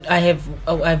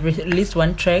I've released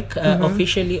one track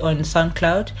officially on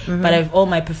SoundCloud, but I have all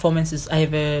my performances. I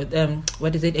have a a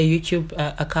YouTube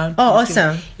account. Oh, YouTube.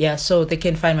 Awesome! Yeah, so they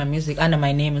can find my music under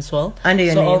my name as well. Under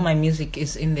your name. So all my music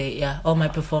is in there. Yeah, all my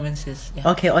performances.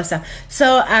 Yeah. Okay, awesome.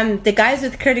 So the guys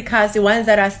with credit cards, the ones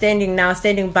that are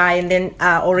standing by, and then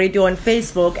already on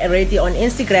Facebook, already on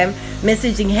Instagram,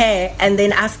 messaging her and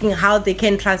then asking how they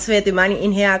can transfer the money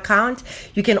in her account.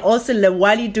 You can also,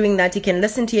 while you're doing that, you can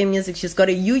listen to her music. She's got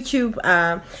a YouTube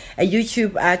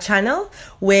channel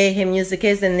where her music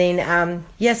is. And then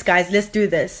yes, guys, let's do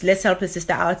this. Let's help a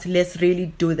sister out. Let's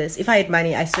really do this. If I had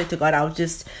money, I swear to God, I would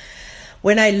just,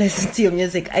 when I listen to your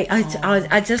music,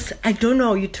 I don't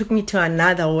know, you took me to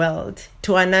another world,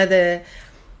 to another,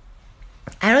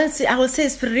 I would say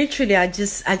spiritually,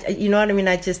 you know what I mean?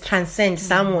 I just transcend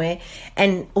somewhere.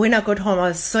 And when I got home, I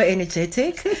was so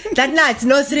energetic. That night,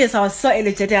 no, serious, I was so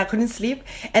energetic, I couldn't sleep.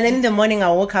 And then in the morning,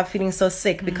 I woke up feeling so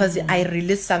sick because I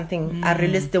released something.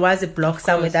 There was a block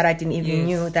somewhere that I didn't even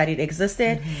knew that it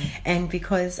existed. And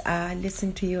because I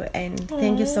listened to you, and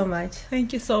thank you so much.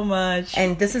 Thank you so much.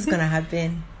 And this is gonna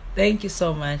happen. Thank you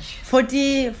so much.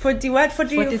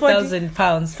 40,000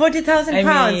 pounds. 40,000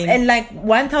 pounds and like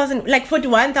 1,000, like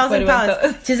 41,000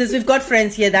 pounds. Jesus, we've got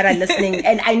friends here that are listening,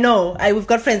 and I know we've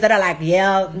got friends that are like,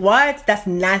 yeah, what? That's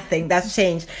nothing. That's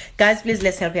change. Guys, please,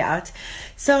 let's help you out.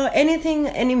 So,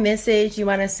 any message you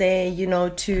want to say, you know,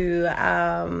 to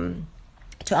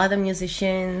other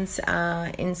musicians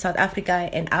in South Africa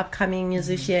and upcoming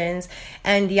musicians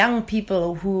and young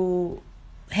people who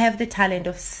have the talent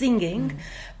of singing,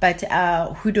 but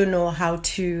who don't know how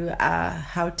do you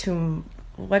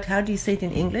say it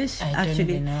in English? I don't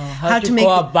even know. How to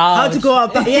go about.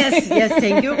 Yes,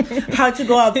 thank you. How to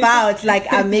go about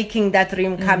making that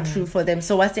dream come true for them.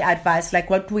 So what's the advice? Like,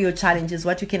 what were your challenges?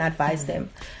 What you can advise them?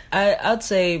 I'd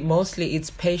say mostly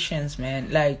it's patience,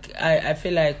 man. Like I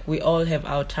feel like we all have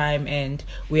our time, and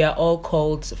we are all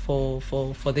called for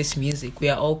this music. We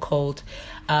are all called.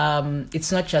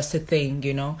 It's not just a thing,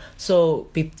 you know. So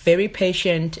be very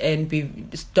patient and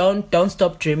don't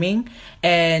stop dreaming.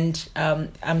 And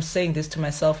I'm saying this to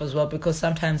myself as well, because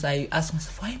sometimes I ask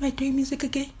myself, why am I doing music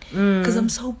again? Because I'm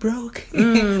so broke.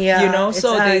 Yeah, you know.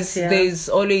 So there's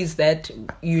always that,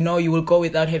 you know, you will go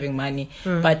without having money,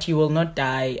 but you will not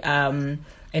die.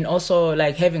 And also,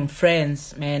 like, having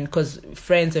friends, man, because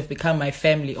friends have become my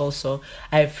family also.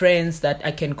 I have friends that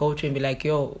I can go to and be like,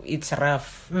 yo, it's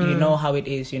rough. You know how it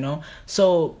is, you know.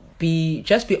 So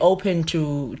just be open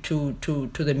to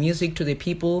the music, to the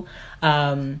people.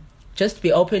 Just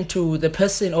be open to the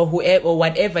person or whoever or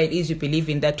whatever it is you believe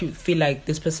in, that you feel like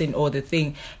this person or the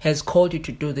thing has called you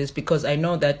to do this, because I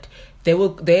know that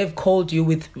they have called you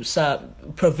with some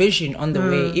provision on the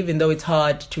way, even though it's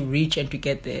hard to reach and to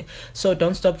get there. So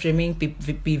don't stop dreaming.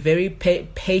 Be very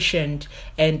patient,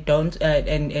 and don't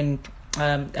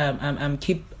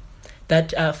keep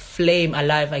that flame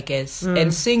alive, I guess,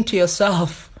 and sing to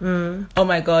yourself. Oh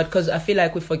my God, because I feel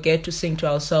like we forget to sing to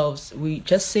ourselves. We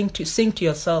just sing to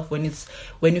yourself when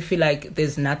you feel like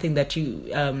there's nothing that you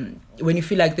when you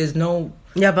feel like there's no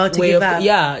about to give up.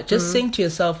 Yeah, just sing to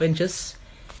yourself and just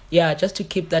to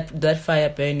keep that fire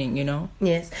burning, you know.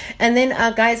 Yes. And then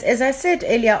guys, as I said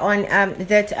earlier on,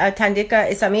 that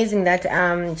Thandeka, it's amazing that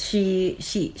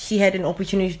she had an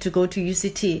opportunity to go to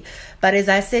UCT, but as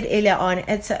I said earlier on,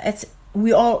 it's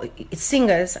we all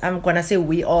singers, I'm gonna say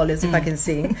we all as if I can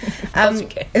sing.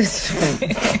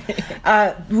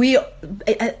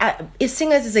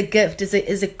 Singers is a gift,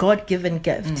 is a God-given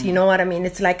gift. You know what I mean?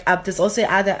 It's like there's also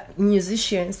other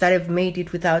musicians that have made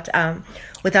it without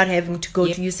having to go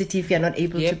to UCT if you're not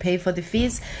able to pay for the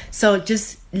fees. So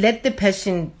just let the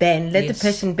passion burn. Let the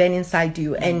passion burn inside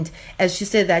you. And as she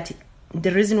said, that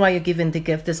the reason why you're given the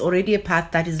gift, there's already a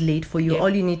path that is laid for you. All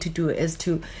you need to do is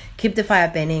to keep the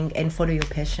fire burning and follow your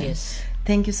passion. Yes.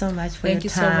 Thank you so much for your time. Thank you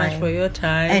so much for your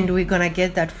time. And we're gonna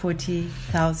get that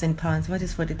 40,000 pounds. What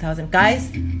is 40,000,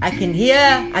 guys? I can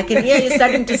hear you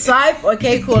starting to swipe.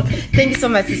 Okay, cool. Thank you so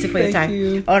much, Sissy, for your time.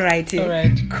 You. All right.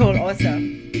 Cool.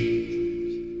 Awesome.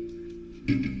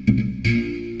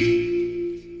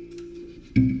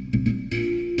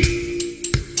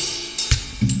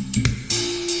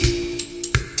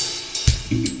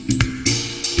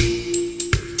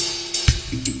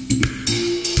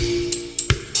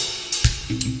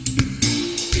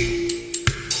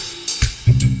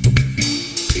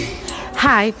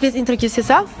 Hi, please introduce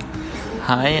yourself.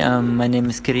 Hi, my name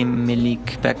is Kerim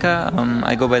Melik Becker.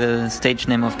 I go by the stage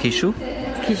name of Kishu.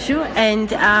 Kishu,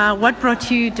 and what brought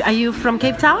you? Are you from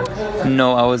Cape Town?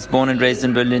 No, I was born and raised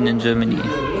in Berlin in Germany.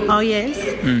 Oh yes.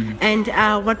 And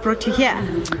what brought you here?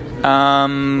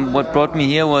 What brought me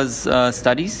here was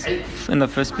studies in the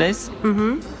first place.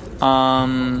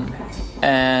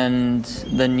 And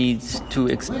the need to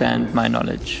expand my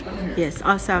knowledge. Yes,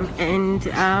 awesome. And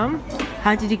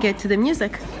how did you get to the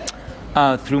music?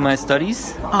 Through my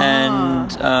studies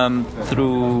and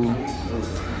through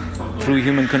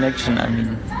human connection. I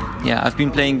mean, yeah, I've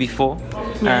been playing before,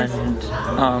 and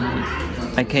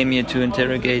I came here to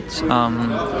interrogate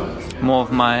more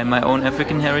of my own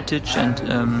African heritage and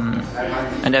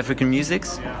African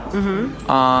musics.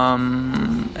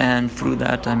 And through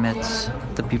that I met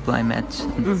the people I met,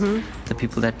 and the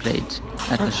people that played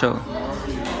at the show.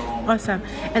 Awesome.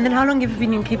 And then how long have you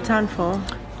been in Cape Town for?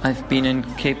 I've been in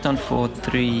Cape Town for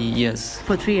 3 years.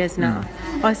 For 3 years now.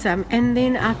 Awesome. And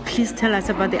then please tell us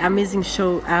about the amazing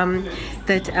show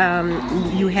that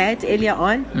you had earlier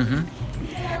on.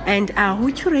 And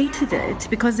who curated it?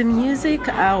 Because the music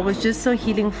was just so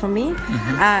healing for me.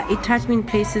 It touched me in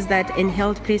places and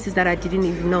held places that I didn't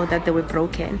even know that they were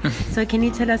broken. So can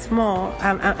you tell us more? I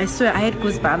had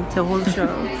goosebumps the whole show.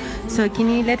 So can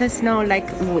you let us know, like,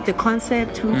 the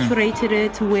concept, who curated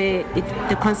it, where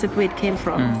it came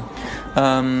from?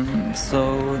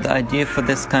 So the idea for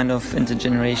this kind of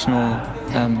intergenerational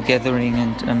gathering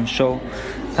and show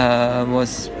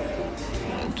was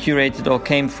curated or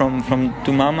came from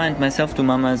Dumama and myself.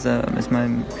 Dumama is my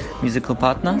musical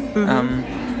partner,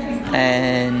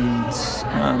 and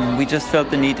we just felt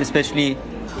the need, especially,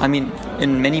 I mean,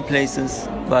 in many places,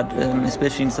 but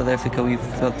especially in South Africa, we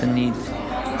felt the need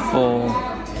for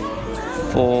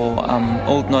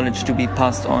old knowledge to be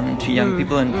passed on to young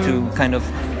people, and to kind of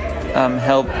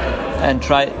help and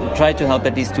try to help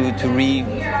at least to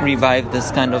revive this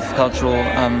kind of cultural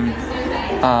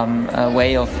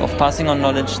way of passing on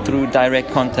knowledge through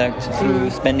direct contact, through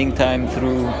spending time,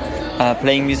 through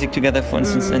playing music together, for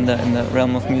instance, in the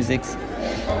realm of music,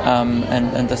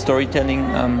 and the storytelling,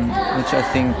 which I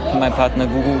think my partner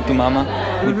Guru Dumama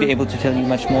would be able to tell you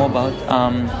much more about.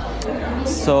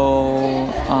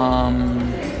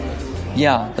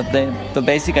 The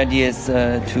basic idea is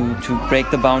to break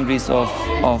the boundaries of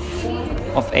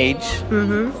age,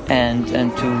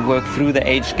 and to work through the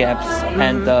age gaps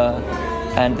and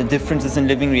the differences in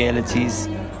living realities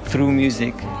through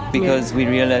music, because we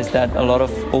realize that a lot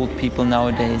of old people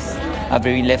nowadays are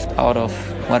very left out of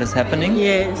what is happening,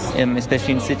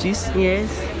 especially in cities.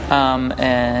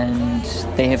 And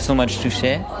they have so much to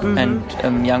share,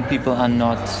 and young people are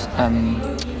not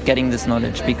getting this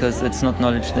knowledge, because it's not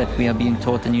knowledge that we are being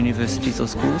taught in universities or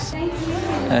schools.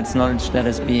 It's knowledge that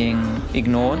is being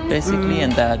ignored, basically,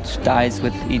 and that dies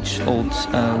with each old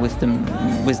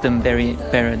wisdom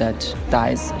bearer that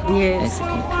dies.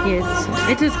 Basically.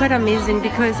 It is quite amazing,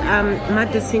 because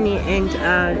Madosini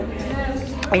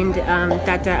and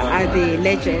Tata are the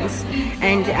legends,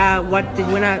 and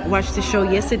when I watched the show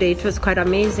yesterday, it was quite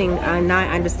amazing. Now I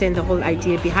understand the whole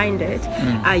idea behind it.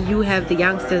 You have the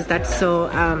youngsters that saw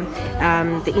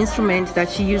the instrument that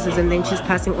she uses, and then she's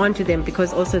passing on to them,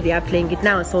 because also they are playing it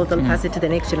now, so they'll pass it to the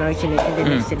next generation and the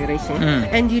next generation.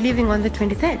 And you're leaving on the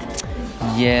 23rd.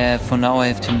 Yeah, for now I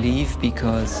have to leave,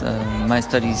 because my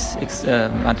studies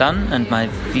are done and my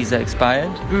visa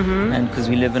expired, and because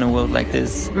we live in a world like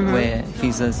this where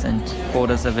visas and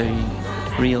borders are very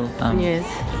real,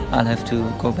 I'll have to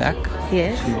go back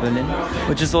to Berlin,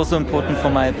 which is also important for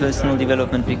my personal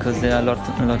development, because there are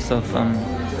lots of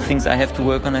things I have to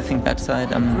work on. I think that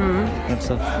side, lots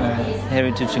of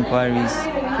heritage inquiries,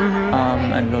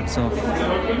 and lots of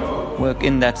work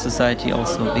in that society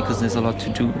also, because there's a lot to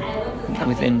do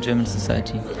within German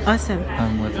society. Awesome.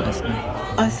 Work-wise.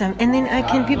 Awesome. And then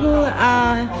can people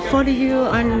follow you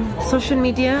on social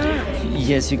media?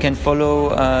 Yes, you can follow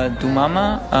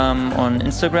Dumama on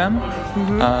Instagram,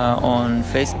 on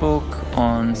Facebook,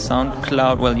 on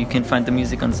SoundCloud. Well, you can find the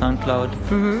music on SoundCloud.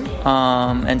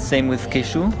 And same with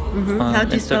Keshu. How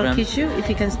do you spell Keshu, if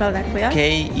you can spell that for us?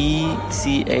 Kechou.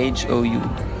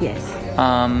 Yes.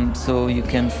 So you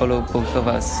can follow both of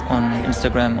us on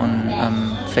Instagram, on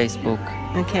Facebook.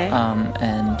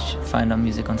 And find our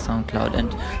music on SoundCloud.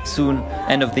 And soon,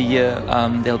 end of the year,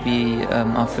 there'll be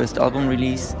our first album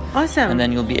release. Awesome. And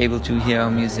then you'll be able to hear our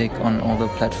music on all the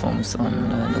platforms, on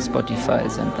the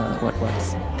Spotify's and the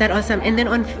what's. That awesome. And then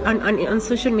on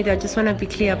social media, I just want to be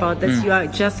clear about this. You are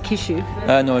just Keshu.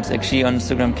 No, it's actually on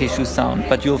Instagram, Keshu Sound.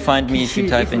 But you'll find me if you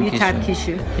type in Keshu. Type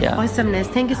Keshu. Yeah. Awesomeness.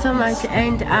 Thank you so much.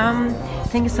 And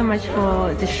thank you so much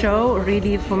for the show.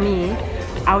 Really, for me,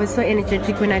 I was so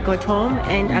energetic when I got home,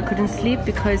 and I couldn't sleep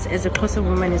because as a Xhosa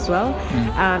woman as well,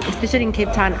 especially in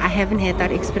Cape Town, I haven't had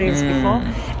that experience before.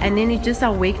 And then it just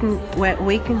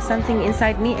awakened something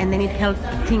inside me, and then it held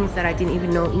things that I didn't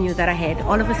even knew that I had.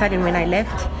 All of a sudden, when I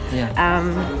left,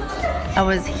 I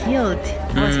was healed.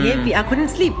 I was happy. I couldn't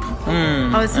sleep.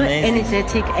 I was so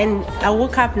energetic, and I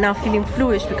woke up now feeling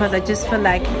fluish because I just felt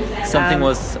like something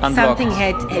was unblocked. Something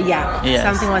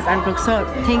was unblocked. So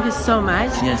thank you so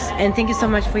much. Yes. And thank you so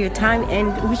much for your time,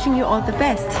 and wishing you all the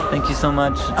best. Thank you so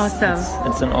much. Awesome.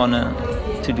 It's an honor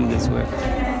to do this work.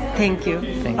 Thank you.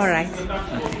 Thanks. All right.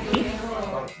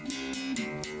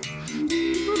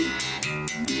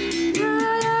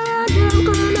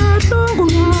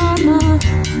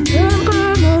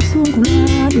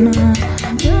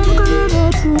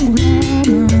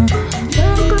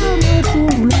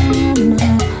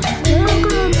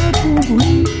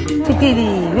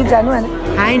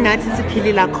 Hayi nathi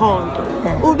siphilile khonto.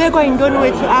 Ubekwa yintoni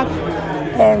wethu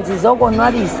apha?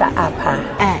 Ndizokonwabisa apha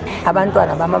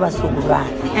abantwana bam abasukulwana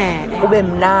kube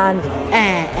mnandi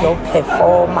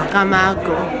zophefoma.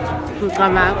 Ngcamago.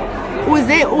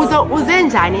 Uze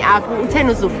njani apha?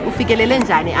 Utheni ufikelele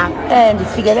njani apha?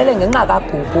 Ndifikelele ngenxa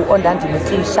kaGugu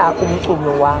ondandimtlisha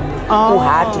umculo wam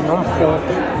uHadi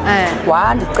Nomrhubi.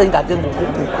 Wandicinga ke ngoku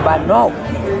uGugu uba no,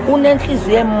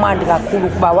 unenhliziyo emandi kakhulu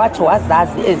kuba watsho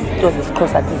wazazi ezinto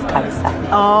zesiXhosa zizikhabisayo.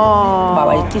 Uba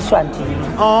wayitishwa ndini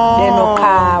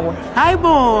lenoqhawe.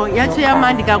 Hayibo, yatsho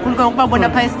yamandi kakhulu ngokuba bona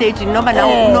phaa estage noba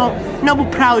nobu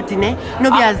proud ne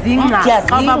nobuyazinqa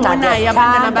xa babonayo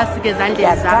abantwana abasike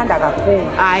ezandleni zakho. Kakhulu.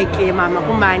 Hayi ke mama,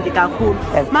 kumandi kakhulu.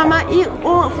 Mama,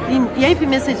 yayiphi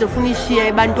imessage ofuna ishiye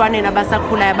ebantwaneni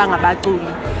abasakhulayo abangabaculi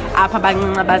apha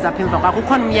abancinci bazapha emva kwakho?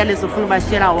 Ukhona umyalezo ofuna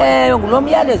ubashiyela wona? Ngulo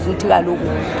myalezo uthi kaloku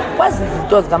kwazi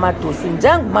izinto zikaMadosini,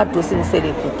 njengoMadosini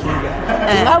selegugile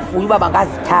ndingavuya uba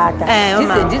bangazithatha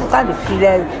ndize ndithi xa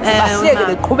ndifileyo sibashiyeke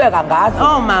beqhubeka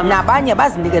ngazo, nabanye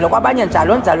bazinikele kwabanye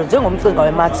njalo njalo njengomcinga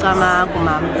wematshi.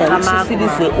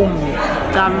 Usilizwe umnye.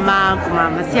 Ngcamago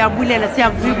mama, siyabulela,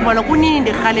 siyavuya ukubona. Kunini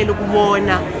ndirhalela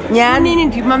ukubona. Kunini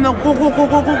ndimama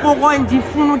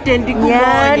ndifuna ude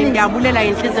ndikubone. Ndiyabulela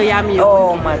inhliziyo yami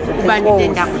yonke uba ndide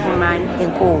ndakufumana.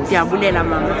 Enkosi. Ndiyabulela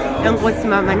mama. Enkosi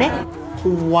mama ne.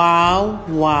 Wow.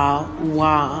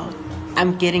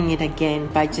 I'm getting it again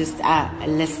by just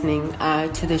listening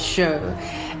to the show.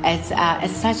 It's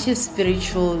such a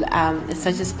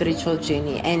spiritual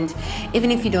journey, and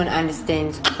even if you don't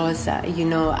understand Xhosa,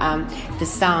 the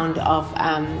sound of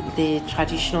the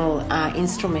traditional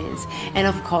instruments, and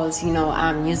of course,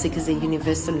 music is a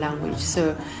universal language.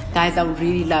 So, guys, I would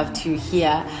really love to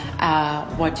hear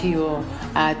what are your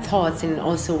thoughts, and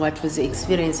also what was the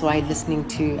experience while listening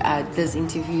to these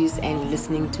interviews and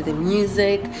listening to the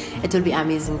music. It will be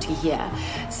amazing to hear.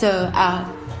 So,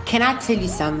 can I tell you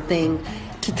something?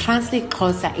 To translate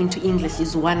Xhosa into English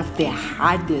is one of the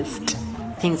hardest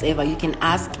things ever. You can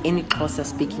ask any Xhosa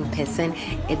speaking person.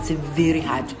 It's very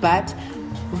hard. But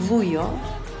vuyo,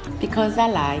 because I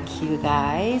like you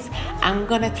guys, I'm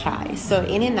gonna try. So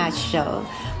in a nutshell,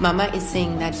 Mama is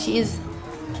saying that she is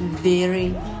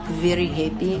very, very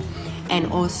happy and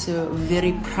also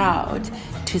very proud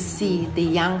to see the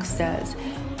youngsters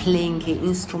playing her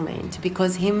instrument,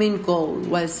 because her main goal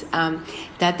was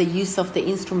that the use of the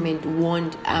instrument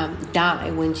won't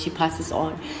die when she passes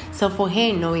on. So for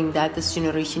her, knowing that this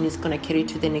generation is going to carry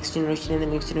to the next generation, and the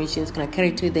next generation is going to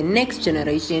carry to the next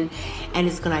generation, and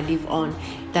it's going to live on,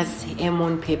 that's her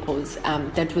main purpose.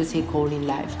 That was her goal in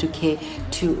life, to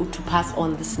pass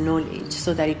on this knowledge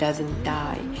so that it doesn't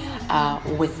die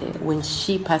with her. When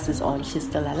she passes on, she's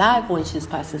still alive when she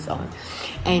passes on.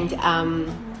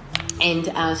 And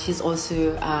she's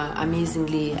also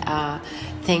amazingly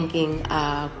thanking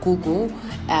Gugu,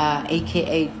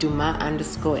 aka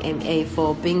Duma_MA,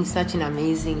 for being such an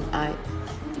amazing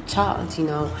child,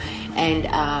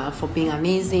 and for being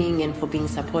amazing and for being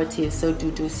supportive. So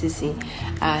Dudu Sisi,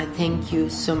 thank you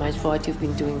so much for what you've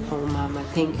been doing for Mama.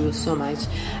 Thank you so much.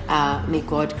 May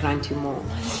God grant you more.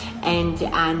 And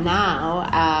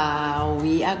now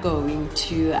we are going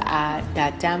to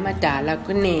Tata Madala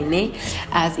Kunene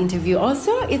as interview.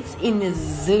 Also, it's in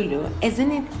Zulu,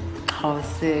 isn't it?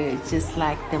 Also, just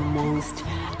like the most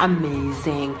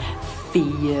amazing,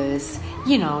 fierce,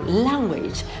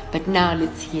 language. But now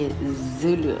let's hear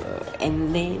Zulu,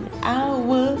 and then I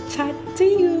will chat to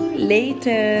you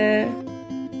later.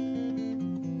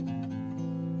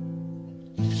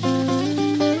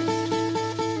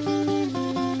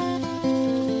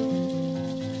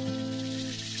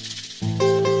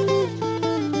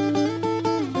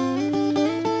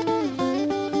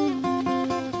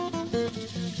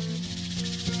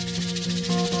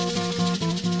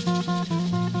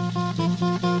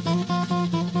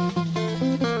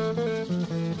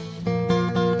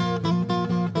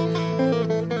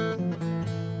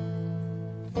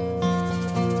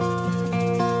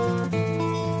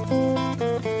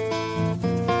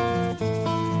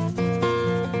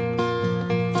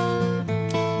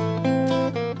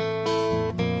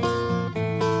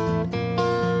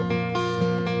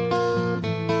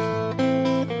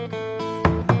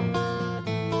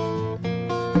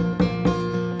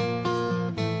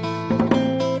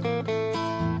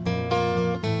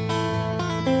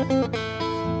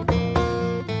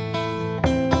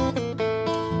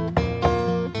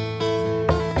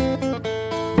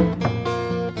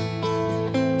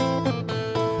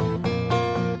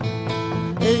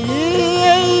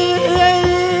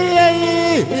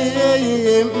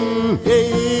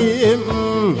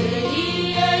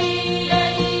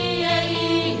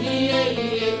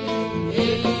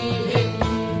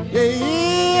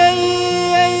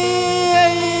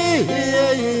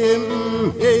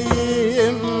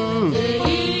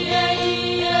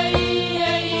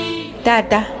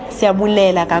 Tata,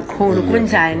 siyabulela kakhulu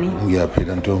kunjani?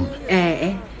 Ngiyaphila ntombi.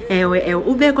 Ewe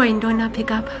ubekwa yintoni apha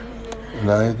eKapa?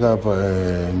 La eKapa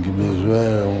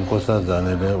ngibizwe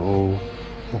unkosazane le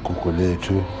ugugu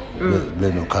lethu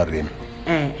benoKarim.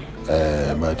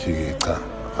 Bathi cha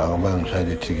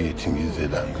angibangishayile ithikithi ngize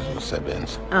la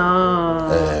ngizosebenza.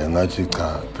 Ngathi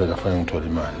cha phela fanele ngithole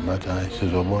imali. Bathi hayi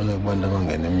sizobona kubantu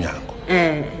abangena eminyango.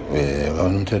 Akona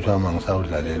umthetho wami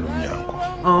ngisawudlalela umnyango.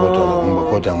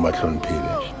 Kodwa ngibahloniphile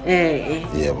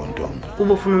nje. Yebo ntombi.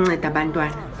 Kuba ufuna unceda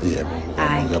abantwana? Yebo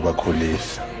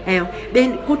ngiyabakhulisa.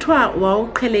 Kuthiwa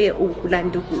wawuqhele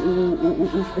ulanto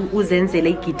uzenzele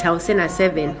igitha usena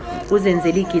 7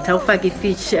 uzenzele igitha ufake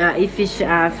ifish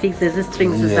fixes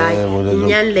strings zayo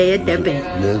inyani le eDurban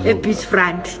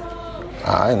ebeachfront.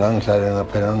 Hayi ngangihlale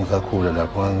ngaphela ngisakhula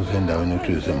lapho ngisendaweni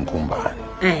ekuthiwa isemkhumbane.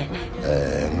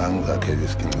 Ngangizakhela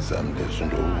isiginci sami leso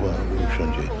nje ukusho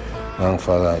nje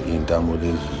ngangifaka intambo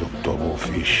lezi zokudoba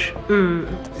ufish.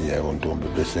 Yebo ntombi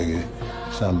bese ke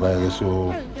sihamba ke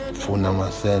sofuna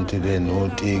amasenti le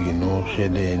notiki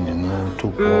nosheleni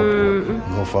noThupopo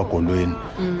nofagolweni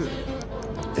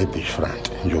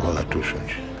ebeachfront njengoba kade usho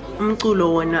nje.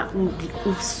 Umculo wona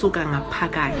usuka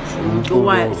ngaphakathi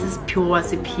umculo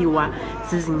wasiphiwa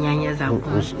zizinyanya zakho.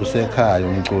 Usekhaya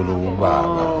umculo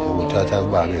ubaba uthatha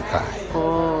kubaba ekhaya.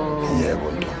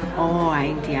 Yebo ntombi.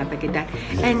 Hayi ndiyabheka.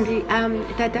 And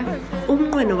tata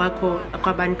umnqweno wakho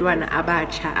kwabantwana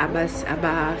abatsha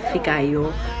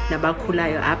abafikayo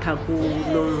nabakhulayo apha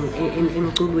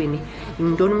emculweni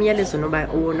yintoni umyalezo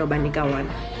nobanika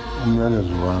wona?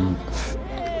 Umyalezo wami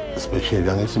especially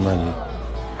angisimanje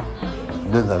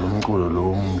lenza lo mculo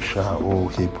lo umsha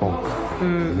hip hop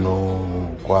no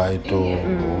kwaito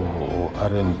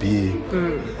R&B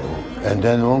and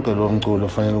then wonke lo mculo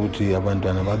fanele ukuthi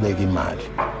abantwana babeke imali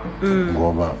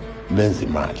ngoba benza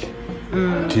imali.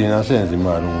 Thina senza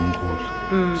imali ngomculo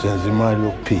senza imali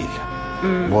yokuphila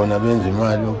bona benza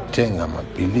imali yokuthenga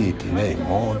amabhilidi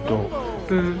nezimoto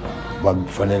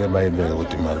bafanele bayibeke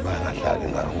ukuthi imali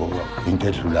bangahlali ngayo ngoba into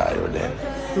edlulayo le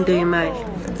into imali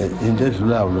into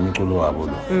edlulayo lo mculo wabo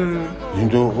lo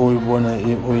into oyibona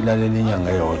oyilalela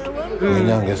inyanga eyodwa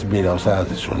ngenyanga esibili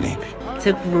awusazi ishoniphi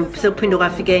sekuphinda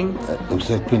kwafikeni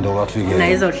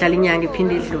nayo izohlala inyanga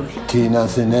iphinde idlule. Thina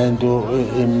sinento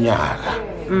eminyaka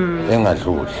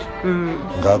engadluli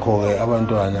ngakho ke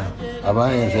abantwana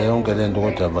abayenze yonke lento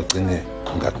kodwa bagcine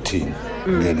ngakuthina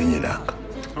ngelinye ilanga.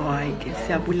 Hayi ke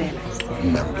siyabulela.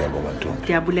 Ngiyabonga ntombi.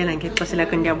 Ndiyabulela ngexesha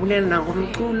lakho ndiyabulela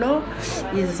nangomculo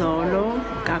izolo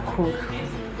kakhulu.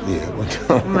 Yebo.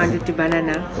 Manje udibana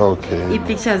na. Okay.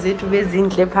 Ipictures zethu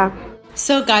bezinhle pha.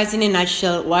 So guys, in a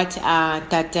nutshell, what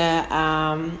Tata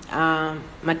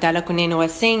Madala Kunene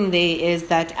was saying there is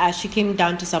that she came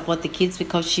down to support the kids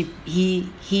because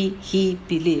he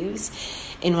believes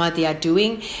in what they are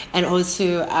doing, and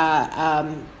also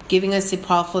giving us a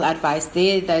powerful advice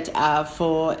there that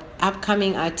for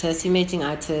upcoming artists, emerging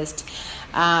artists,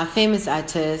 famous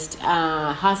artists,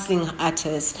 hustling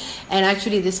artists, and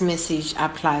actually this message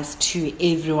applies to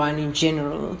everyone in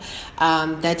general,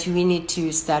 that we need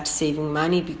to start saving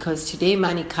money, because today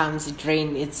money comes,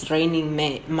 it's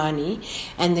raining money,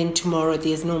 and then tomorrow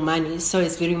there's no money. So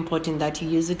it's very important that you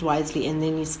use it wisely and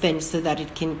then you spend so that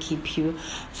it can keep you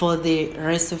for the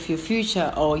rest of your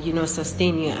future, or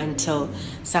sustain you until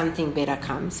something better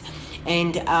comes.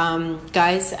 And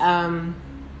guys,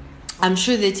 I'm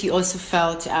sure that you also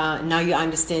felt, now you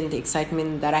understand the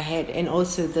excitement that I had, and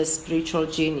also the spiritual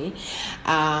journey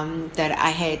that I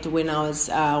had when I was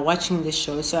watching the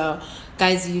show. So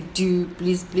guys,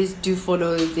 please do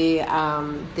follow the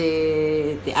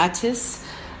artists,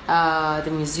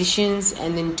 the musicians,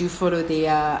 and then do follow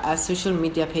their social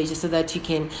media pages so that you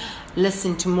can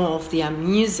listen to more of their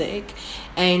music.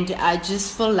 And I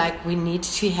just feel like we need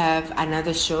to have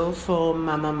another show for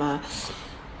Mama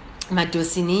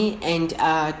Madosini, and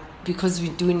because we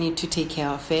do need to take care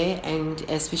of her, and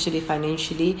especially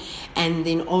financially, and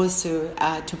then also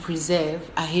to preserve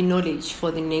her knowledge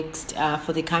for the next,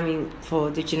 for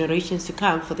the generations to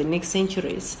come, for the next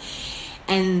centuries.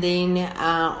 And then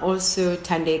also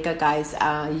Tandeka, guys,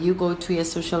 you go to your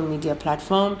social media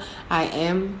platform. I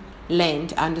am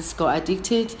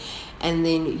land_addicted, and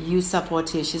then you support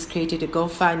her. She's created a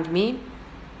GoFundMe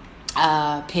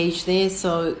page there,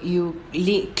 so you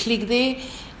click there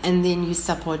and then you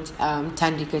support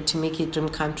Tandika to make her dream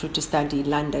come true to study in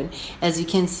London. As you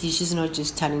can see, she's not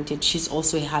just talented, she's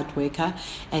also a hard worker,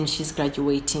 and she's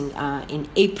graduating in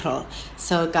April.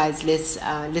 So guys,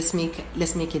 let's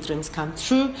make her dreams come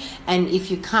true. And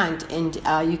if you can't, and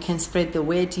you can spread the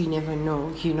word, you never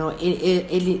know,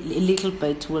 a little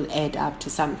bit will add up to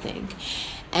something.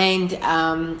 And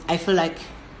I feel like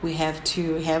we have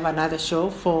to have another show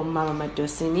for Mama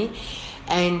Madosini.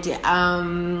 And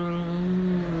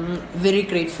very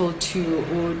grateful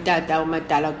to Dada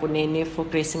Madala Kunene for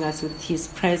gracing us with his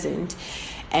presence.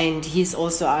 And he's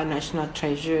also our national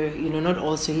treasure,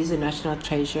 he's a national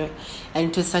treasure.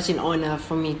 And it was such an honor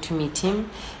for me to meet him.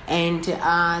 And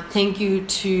thank you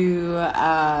to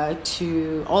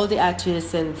all the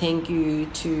artists, and thank you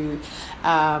to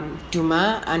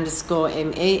Duma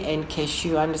 _MA and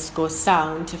Cashew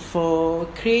 _sound for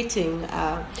creating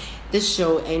this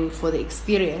show and for the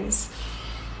experience.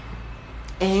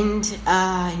 And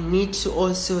I need to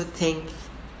also thank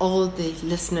all the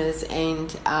listeners,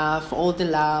 and for all the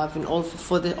love, and for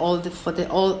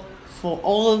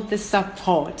all the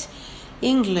support.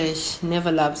 English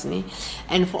never loves me.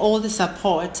 And for all the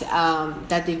support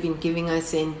that they've been giving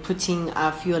us, and putting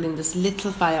fuel in this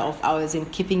little fire of ours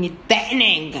and keeping it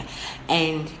burning.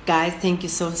 And guys, thank you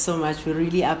so much. We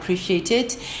really appreciate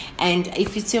it. And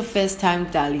if it's your first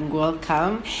time, darling,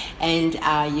 welcome. And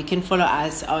you can follow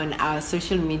us on our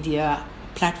social media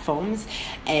platforms,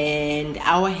 and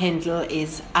our handle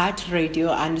is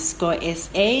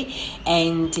 @radio_SA.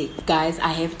 And guys,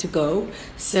 I have to go,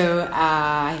 so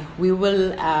we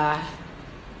will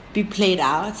be played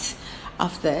out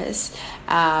of this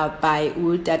by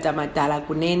Udata Madala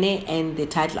Kunene, and the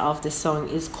title of the song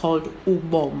is called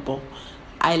Ubombo.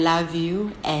 I love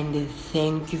you, and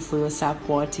thank you for your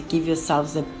support. Give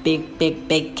yourselves a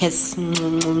big kiss.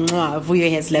 Vuyo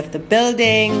has left the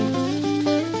building.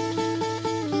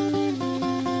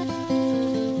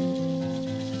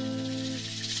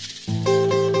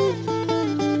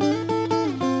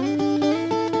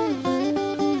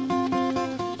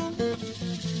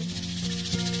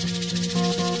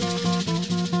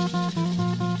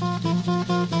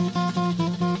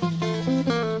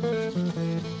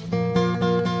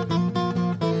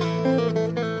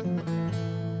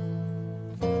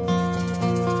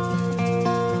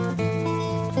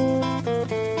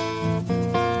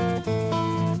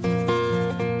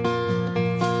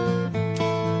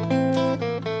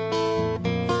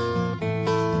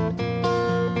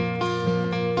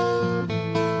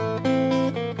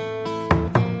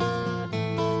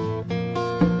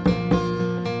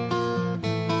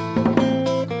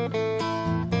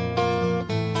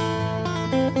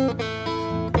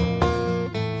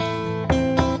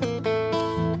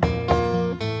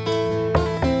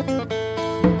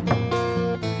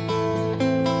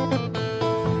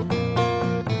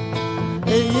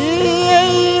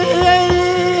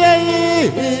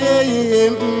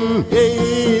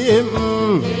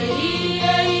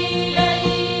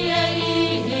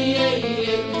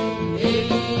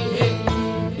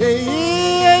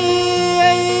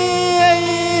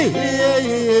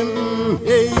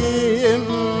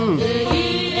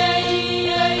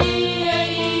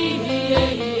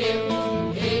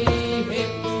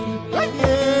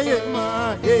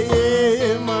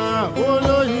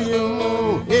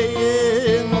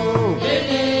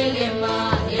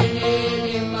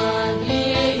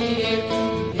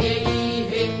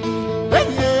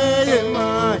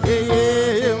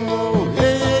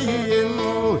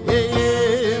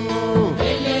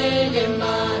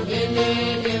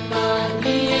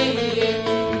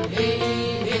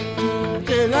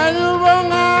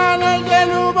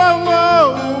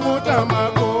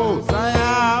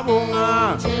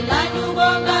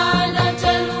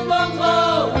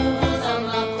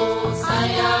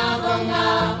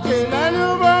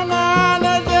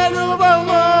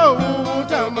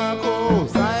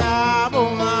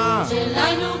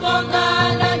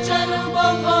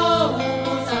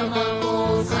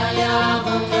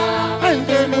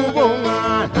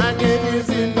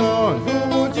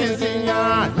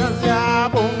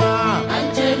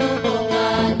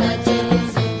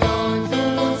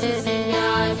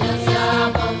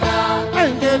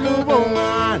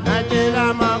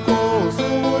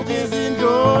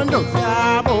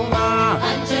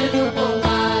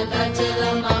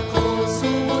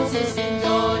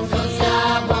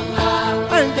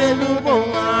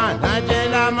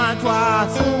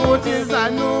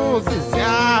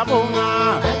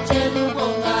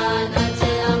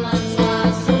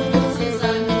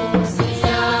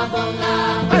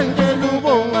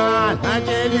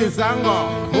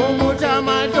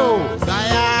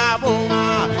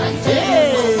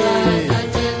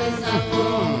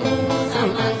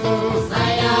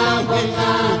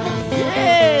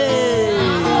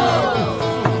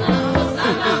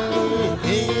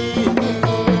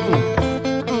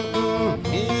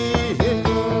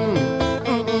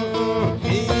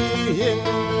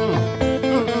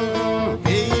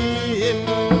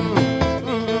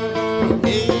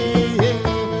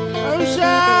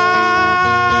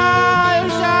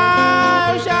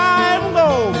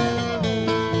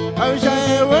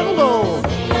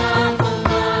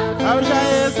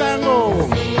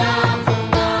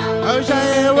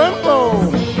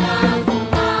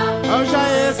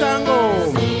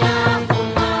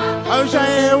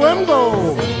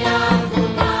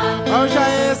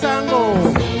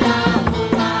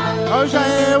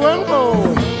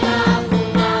 sangoma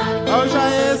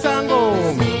awushaye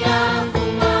sangoma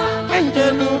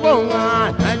angela ubonga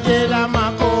angela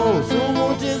makhosi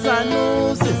ukuthi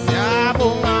zanusi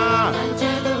siyabonga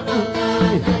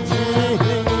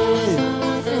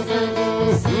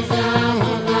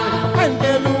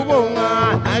angela ubonga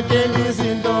angela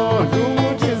izinto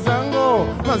ukuthi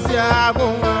zangoma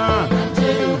siyabonga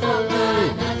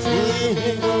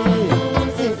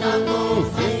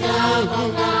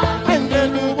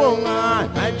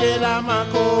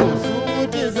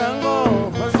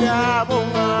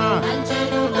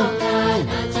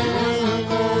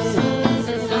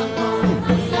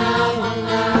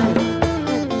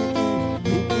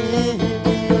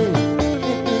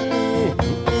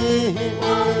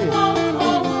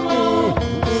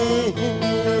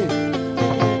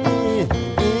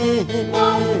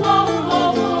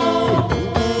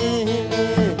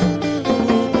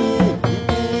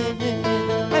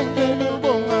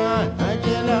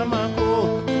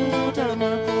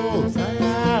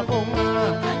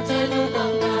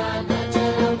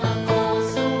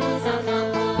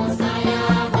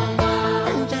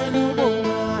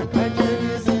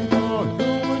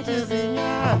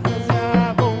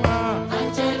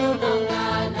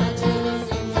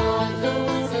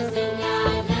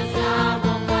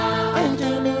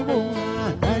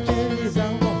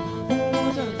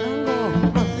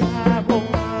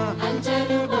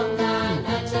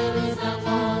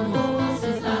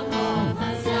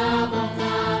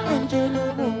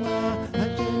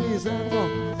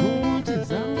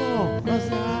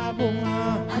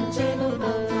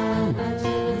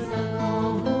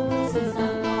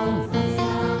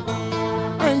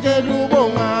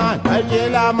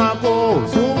Angela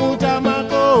makhosi ukuthi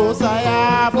amakhosi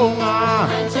ayabonga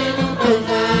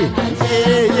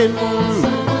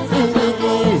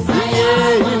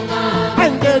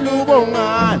angela ubonga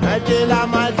angela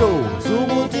amadlozi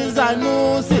ukuthi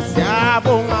zanusi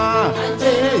siyabonga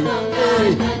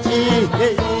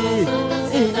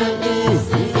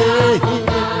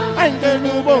angela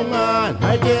ubonga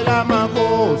angela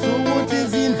amakhosi ukuthi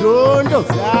izindlondo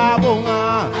siyabonga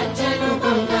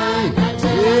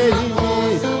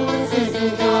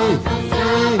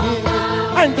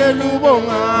angela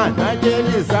ubonga angela